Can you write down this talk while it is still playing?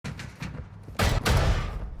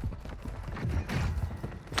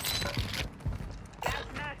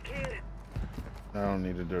don't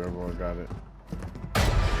need a durable, I got it.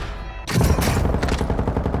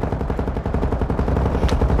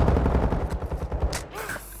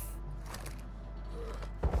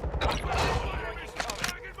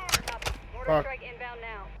 Fuck. Strike inbound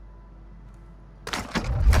now.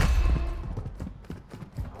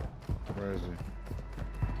 Where is he?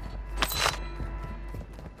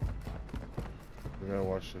 We gotta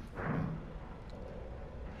watch this.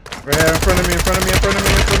 Right here, in front of me, in front of me, in front of me,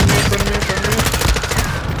 in front of me, in front of me, in front of me.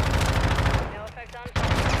 No effect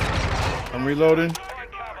on. I'm reloading.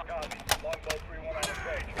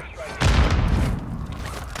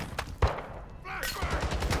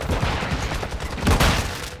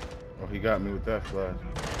 Oh, he got me with that flash.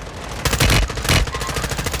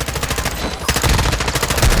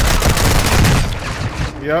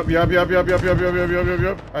 Yep.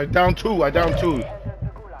 I down two.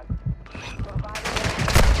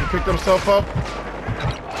 He picked himself up.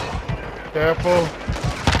 Careful.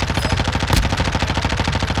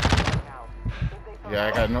 Yeah,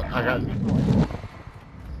 I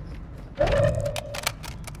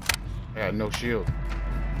got no shield.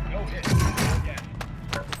 No hit.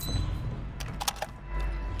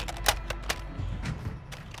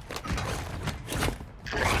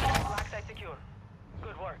 Black site secure.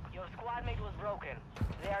 Good work. Your squad mate was broken.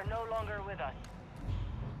 They are no longer with us.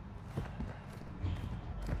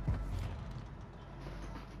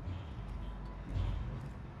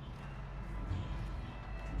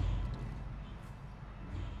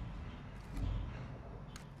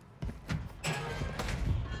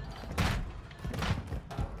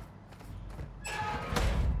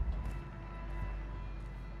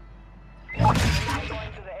 Going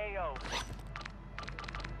to the AO.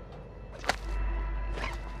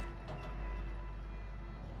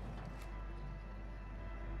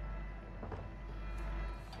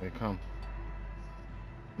 They come.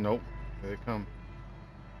 Nope. They come.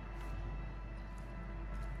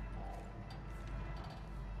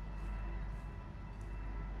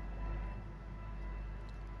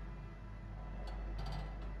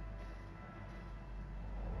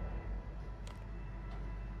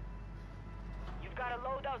 You've got a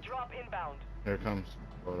loadout drop inbound. Here it comes.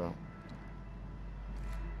 Hold on.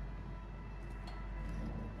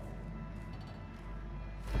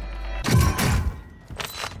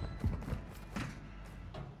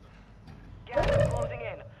 Gas is closing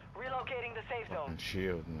in. Relocating the safe zone. Fucking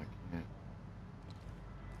shield, and I can't.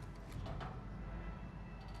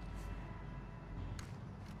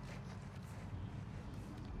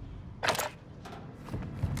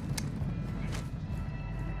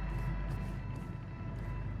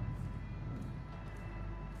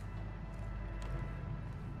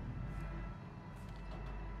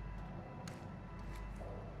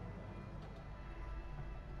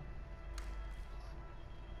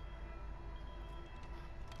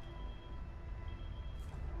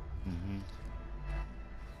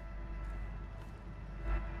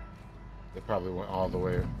 They probably went all the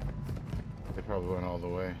way.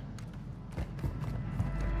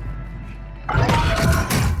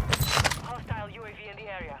 Hostile UAV in the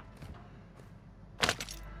area.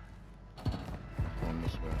 Going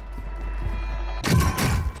this way.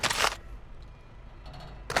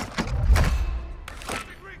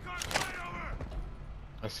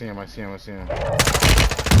 I see him.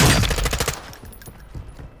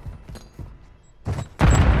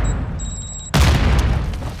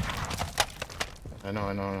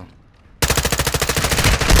 I know.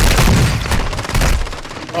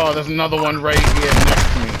 Oh, there's another one right here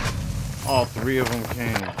next to me. All three of them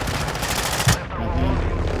came.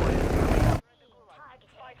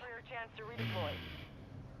 Fight for your chance to redeploy.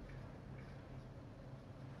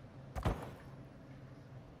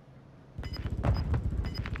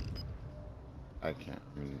 I can't.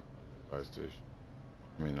 I'm in fire station.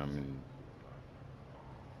 I'm in.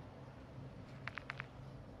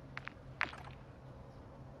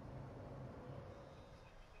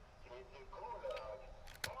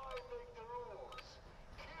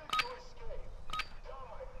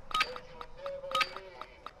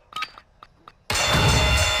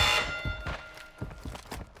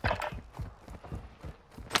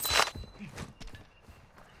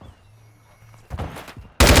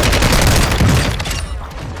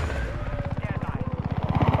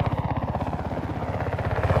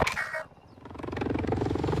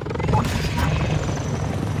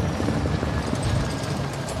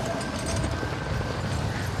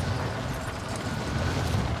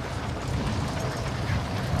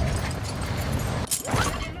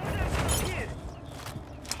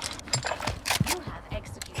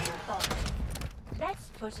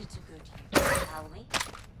 Put it to good use, shall we?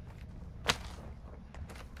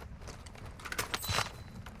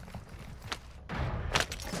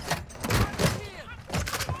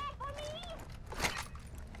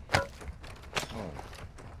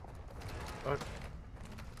 Fuck.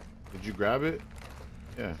 Did you grab it?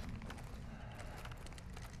 Yeah.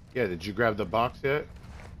 Yeah, did you grab the box yet?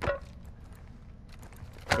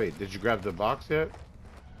 Wait, did you grab the box yet?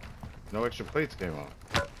 No extra plates came off.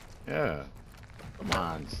 Yeah. Come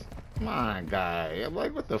on. Come on, guy. I'm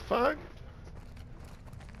like, what the fuck?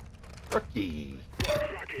 Rookie.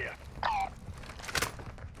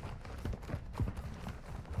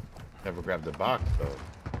 Never grabbed the box, though.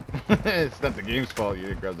 It's not the game's fault you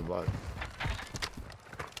didn't grab the box.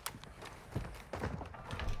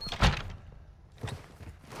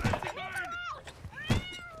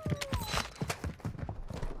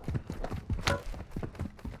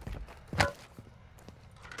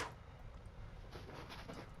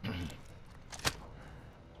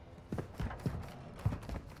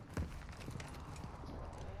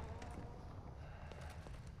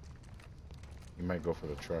 You might go for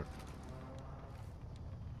the truck.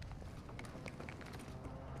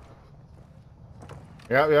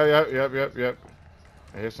 Yep.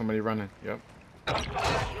 I hear somebody running. Yep.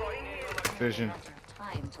 Vision.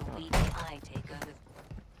 Time to lead the eye taker.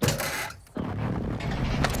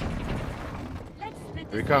 Let's split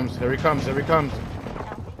Here he comes. Here he comes. Here he comes.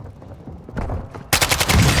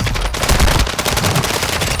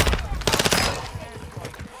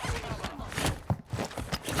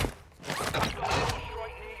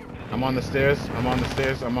 I'm on the stairs. I'm on the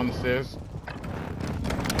stairs. I'm on the stairs.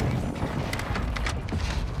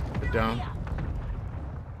 Get down.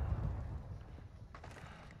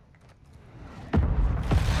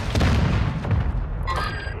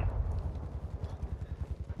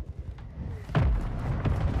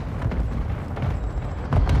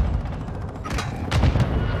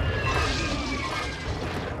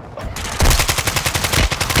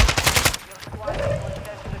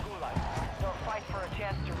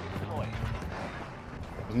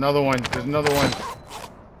 There's another one. There's another one.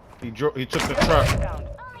 He took the truck.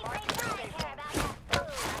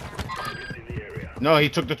 No, he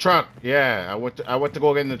took the truck. Yeah, I went to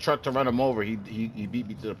go get in the truck to run him over. He beat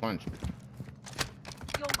me to the punch.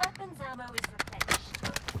 Your weapons ammo is replenished.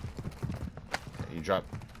 He dropped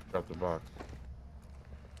the box.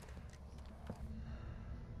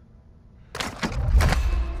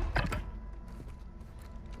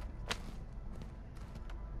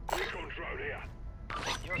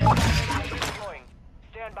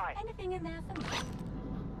 Stand by. Anything in there for me?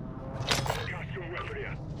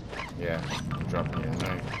 Yeah, dropping it in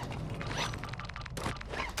there.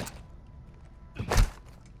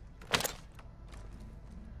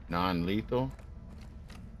 Non-lethal.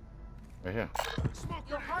 Right here.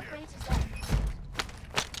 Your heart rate is up.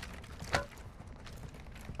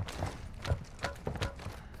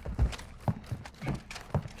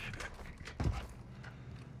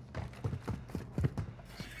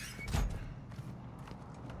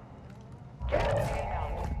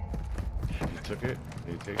 He took it.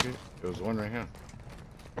 Did he take it? There was one right here.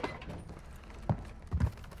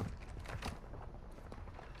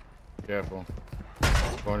 Careful.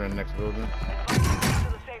 Going to the next building. To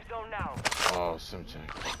the safe zone now. Oh, something.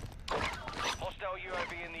 Hostile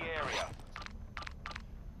UAV in the area.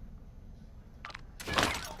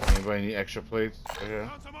 Anybody need extra plates? Right here.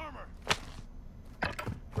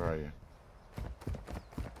 Where are you?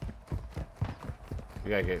 We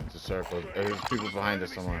gotta get into circles. There's people behind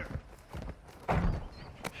us somewhere.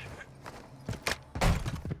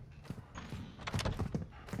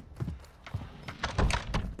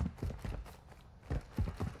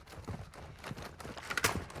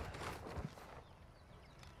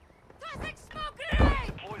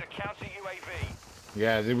 Deploy the counter UAV.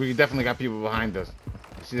 Yeah, we definitely got people behind us.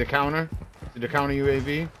 See the counter? See the counter UAV?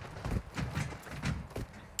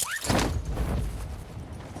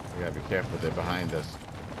 We gotta be careful, they're behind us.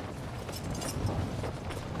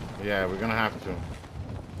 Yeah, we're gonna have to.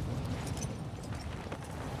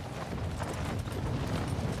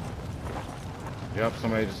 Yep,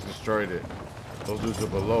 somebody just destroyed it. Those dudes are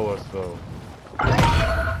below us, though.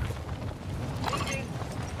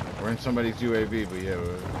 We're in somebody's UAV, but yeah,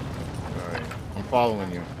 we're... Alright, I'm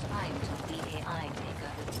following you. Time to lead the eye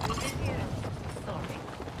taker. Sorry.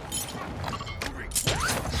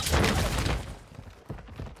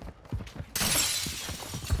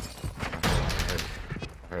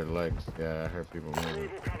 I heard legs. Yeah, I heard people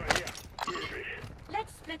moving.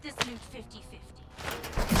 Let's split this loot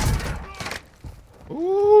 50-50.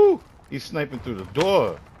 Ooh! He's sniping through the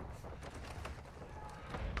door.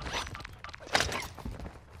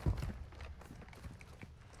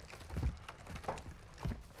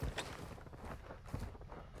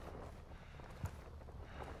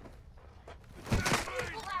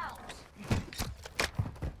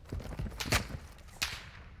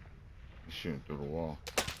 shooting through the wall.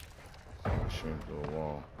 He's shooting through the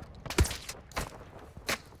wall.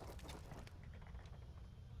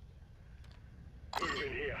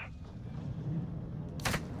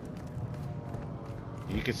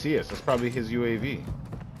 You can see us. That's probably his UAV.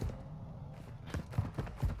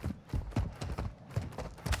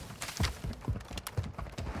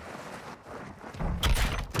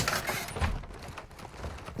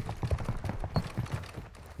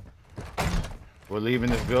 We're leaving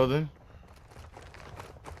this building.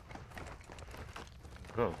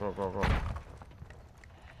 Go, go, go, go.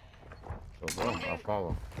 So go, I'll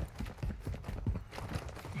follow.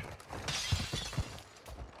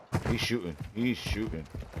 He's shooting. He's shooting.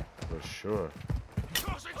 For sure.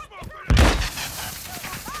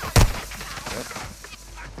 Yep.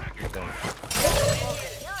 Okay.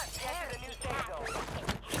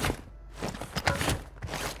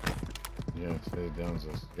 Yeah, stay down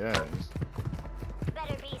us. Yeah.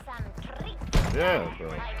 Better be some treat. Yeah, bro.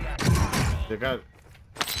 They got.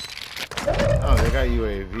 Oh, they got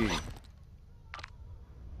UAV.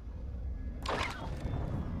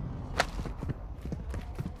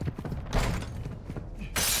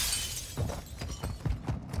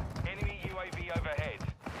 Enemy UAV overhead.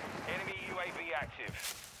 Enemy UAV active.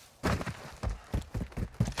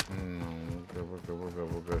 We're good, we're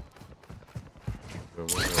good, we're good. We're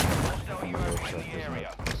good. Hostile We're UAV good. in the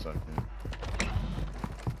area. One second.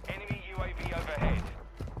 Enemy UAV overhead.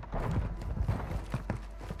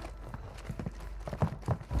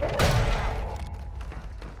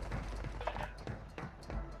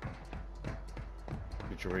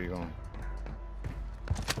 Future, where you going?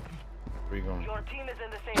 Where you going? Your team is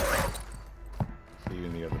in the same zone. See you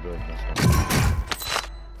in the other building. Let's go.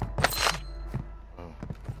 Oh,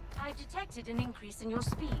 I've detected an increase in your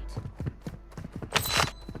speed.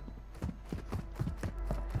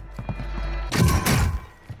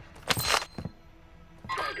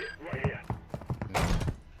 no.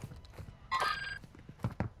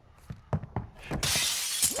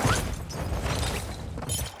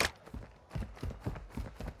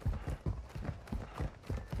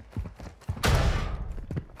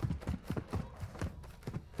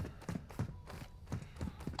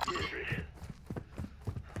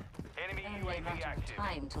 Enemy Only a UAV matter of active.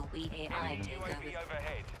 time till we AI Enemy take UAV over.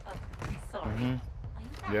 overhead. Oh, sorry. Mhm. Are you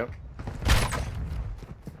back? Yep.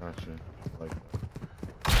 Gotcha. Like that.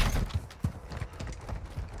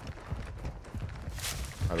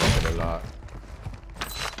 I like it a lot.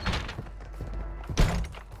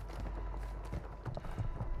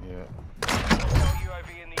 Yeah. Hostile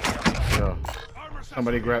UAV in the area. Yo.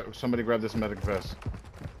 Somebody grab this medic vest.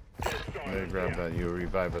 Somebody grab that. You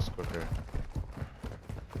revive us quicker.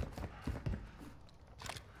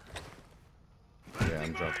 Yeah,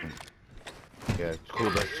 I'm dropping. Yeah, cool.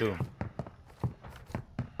 That's two.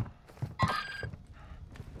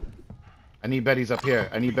 I need Betty's up here.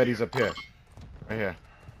 I need Betty's up here. Right here.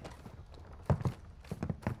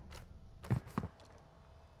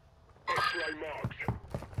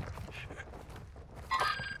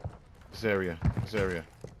 This area. This area.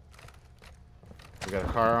 We got a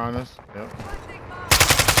car on us. Yep.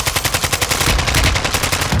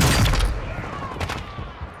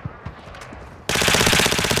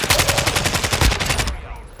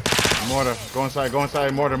 Mortar. Go inside. Go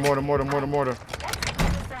inside. Mortar. Mortar. Mortar. Mortar. Mortar.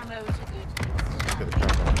 This ammo to good. Get the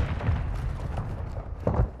cap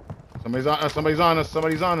on. Somebody's on us. Somebody's on us.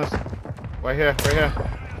 Somebody's on us. Right here. Right here.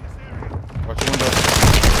 Watch your window.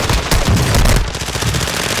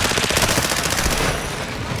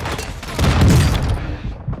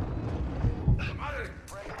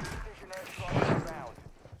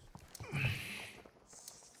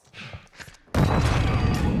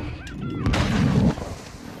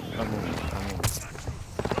 I'm moving. I'm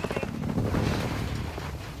moving.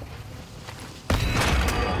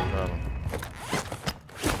 Got him.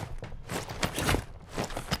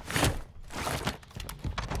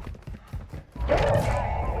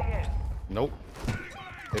 Nope.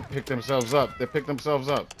 They picked themselves up. They picked themselves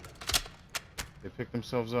up. They picked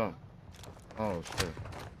themselves up. Oh shit.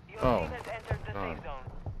 Your Oh. team has entered the God. safe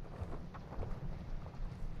zone.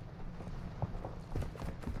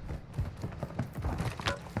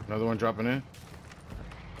 Another one dropping in.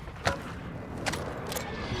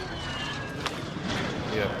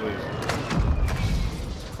 Yeah, please.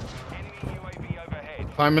 Enemy UAV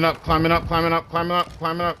overhead. Climbing up, climbing up, climbing up, climbing up,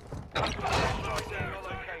 climbing up.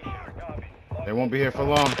 They won't be here for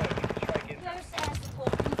long. Close air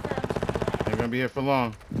support confirmed. They're gonna be here for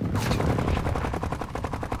long.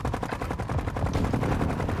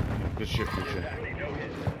 Good shit, Future.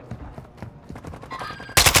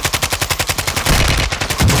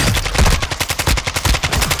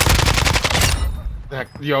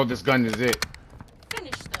 heck? Yo, this gun is it.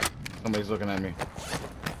 Finish them. Somebody's looking at me.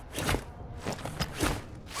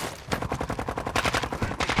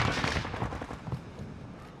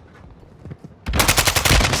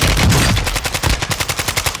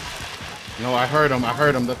 No, I heard him. I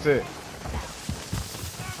heard him. That's it.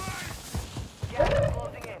 Gas is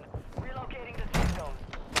closing in. Relocating the safe zone.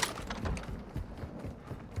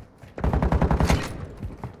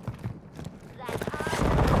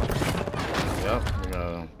 Yep,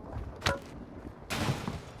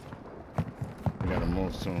 we gotta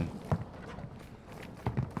move soon.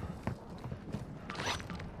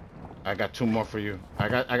 I got two more for you. I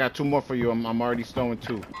got two more for you. I'm already stowing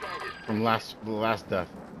two from the last death.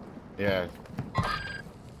 Yeah.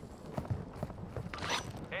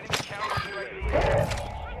 Enemy counter UAV.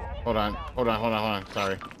 Hold on.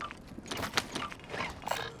 Sorry.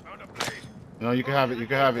 No, you can have it. You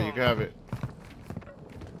can have it. You can have it.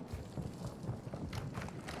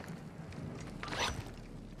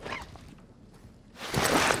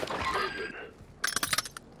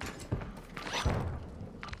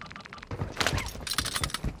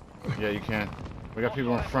 Yeah, you can. We got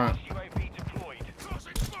people in front. UAV deployed.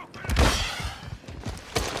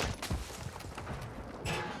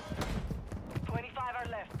 25 are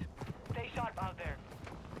left. Stay sharp out there.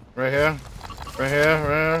 Right here. Right here.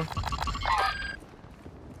 Right here.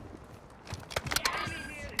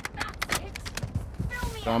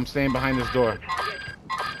 So I'm staying behind this door.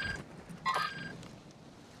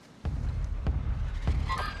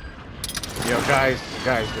 Yo, guys,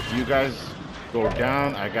 if you guys go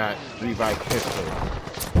down, I got Levi pistol.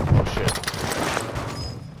 Oh shit.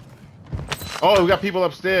 Oh, we got people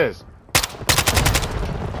upstairs.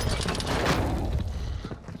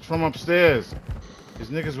 It's from upstairs. These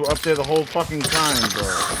niggas were up there the whole fucking time, bro.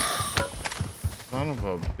 Son of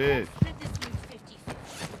a bitch. Split this thing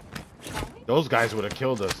 50-50. Those guys would have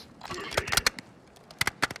killed us.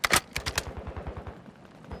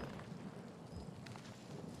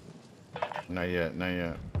 Not yet, not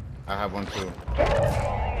yet. I have one too.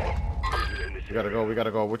 We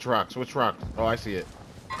gotta go. Which rocks? Which rocks? Oh, I see it.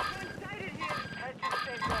 Head to the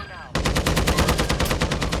safe zone now.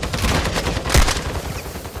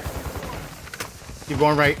 Keep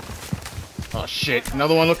going right. Oh shit,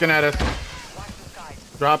 another one looking at us. Watch the sky.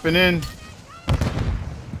 Dropping in.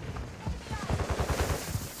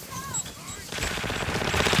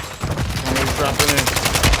 Somebody's dropping in.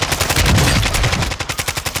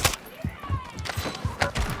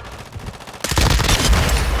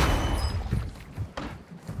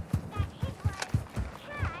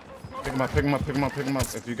 Pick him up.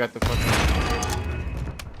 If you got the fucking.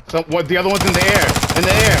 So what? The other one's in the air. In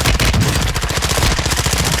the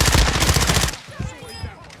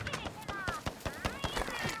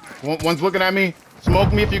air. One's looking at me.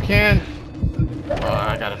 Smoke me if you can. Oh,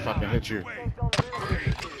 I gotta fucking hit you.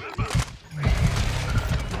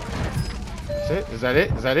 That's it? Is that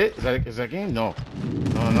it? Is that game? No.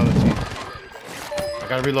 No, another team. I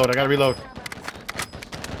gotta reload.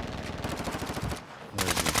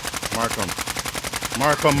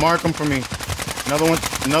 Mark him for me. Another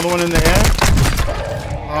one in the air.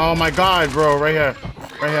 Oh my god, bro, right here.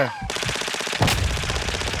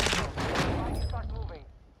 Start moving.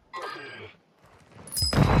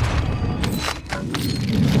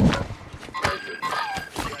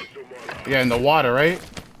 Yeah, in the water, right?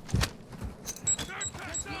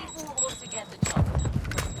 People all together, John.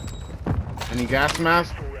 Any gas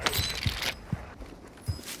mask?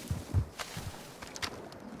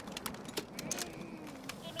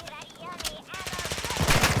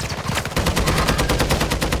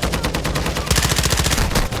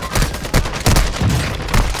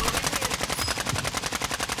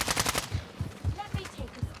 Let me take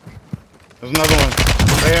a look. There's another one.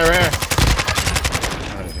 Right here.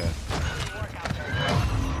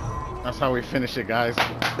 That's how we finish it, guys.